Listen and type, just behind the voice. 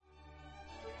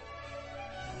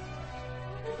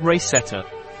Recetta.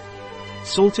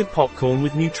 Salted popcorn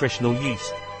with nutritional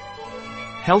yeast.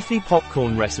 Healthy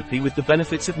popcorn recipe with the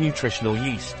benefits of nutritional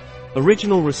yeast.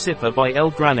 Original recipe by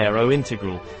El Granero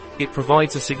Integral. It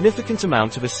provides a significant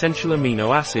amount of essential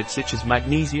amino acids such as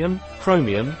magnesium,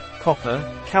 chromium, copper,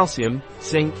 calcium,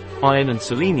 zinc, iron and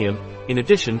selenium. In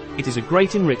addition, it is a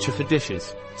great enricher for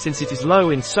dishes. Since it is low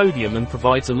in sodium and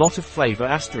provides a lot of flavor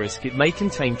 *, it may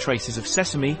contain traces of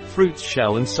sesame, fruit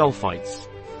shell and sulfites.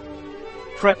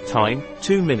 Prep time,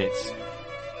 2 minutes.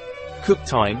 Cook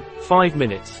time, 5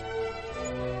 minutes.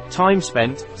 Time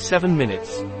spent, 7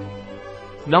 minutes.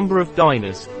 Number of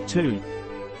diners, 2.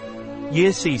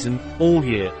 Year season, all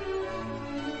year.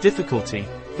 Difficulty,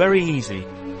 very easy.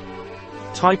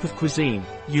 Type of cuisine,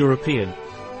 European.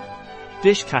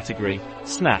 Dish category,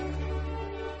 snack.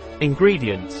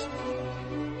 Ingredients: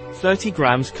 30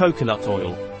 grams coconut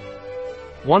oil,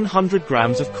 100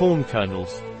 grams of corn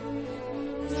kernels,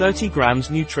 30 grams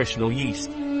nutritional yeast,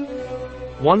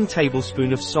 1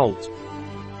 tablespoon of salt,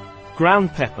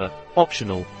 ground pepper,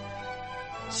 optional.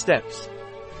 Steps.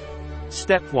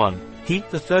 Step 1. Heat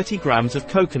the 30 grams of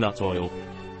coconut oil.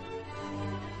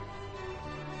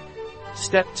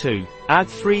 Step 2. Add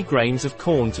 3 grains of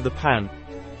corn to the pan.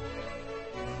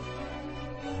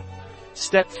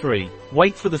 Step 3.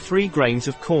 Wait for the 3 grains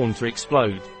of corn to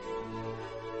explode.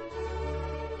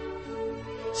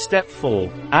 Step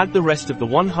 4. Add the rest of the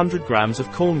 100 grams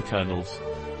of corn kernels.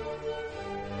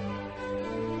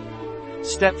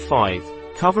 Step 5.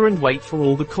 Cover and wait for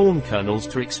all the corn kernels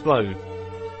to explode.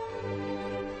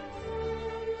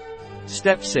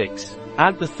 Step 6.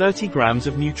 Add the 30 grams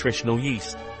of nutritional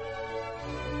yeast.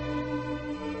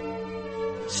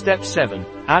 Step 7.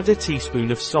 Add a teaspoon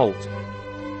of salt.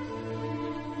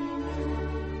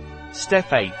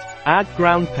 Step 8. Add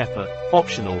ground pepper,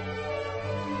 optional.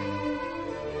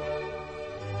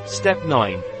 Step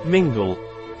 9. Mingle.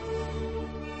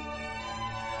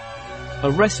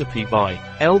 A recipe by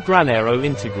El Granero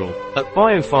Integral at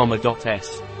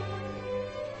biopharma.s.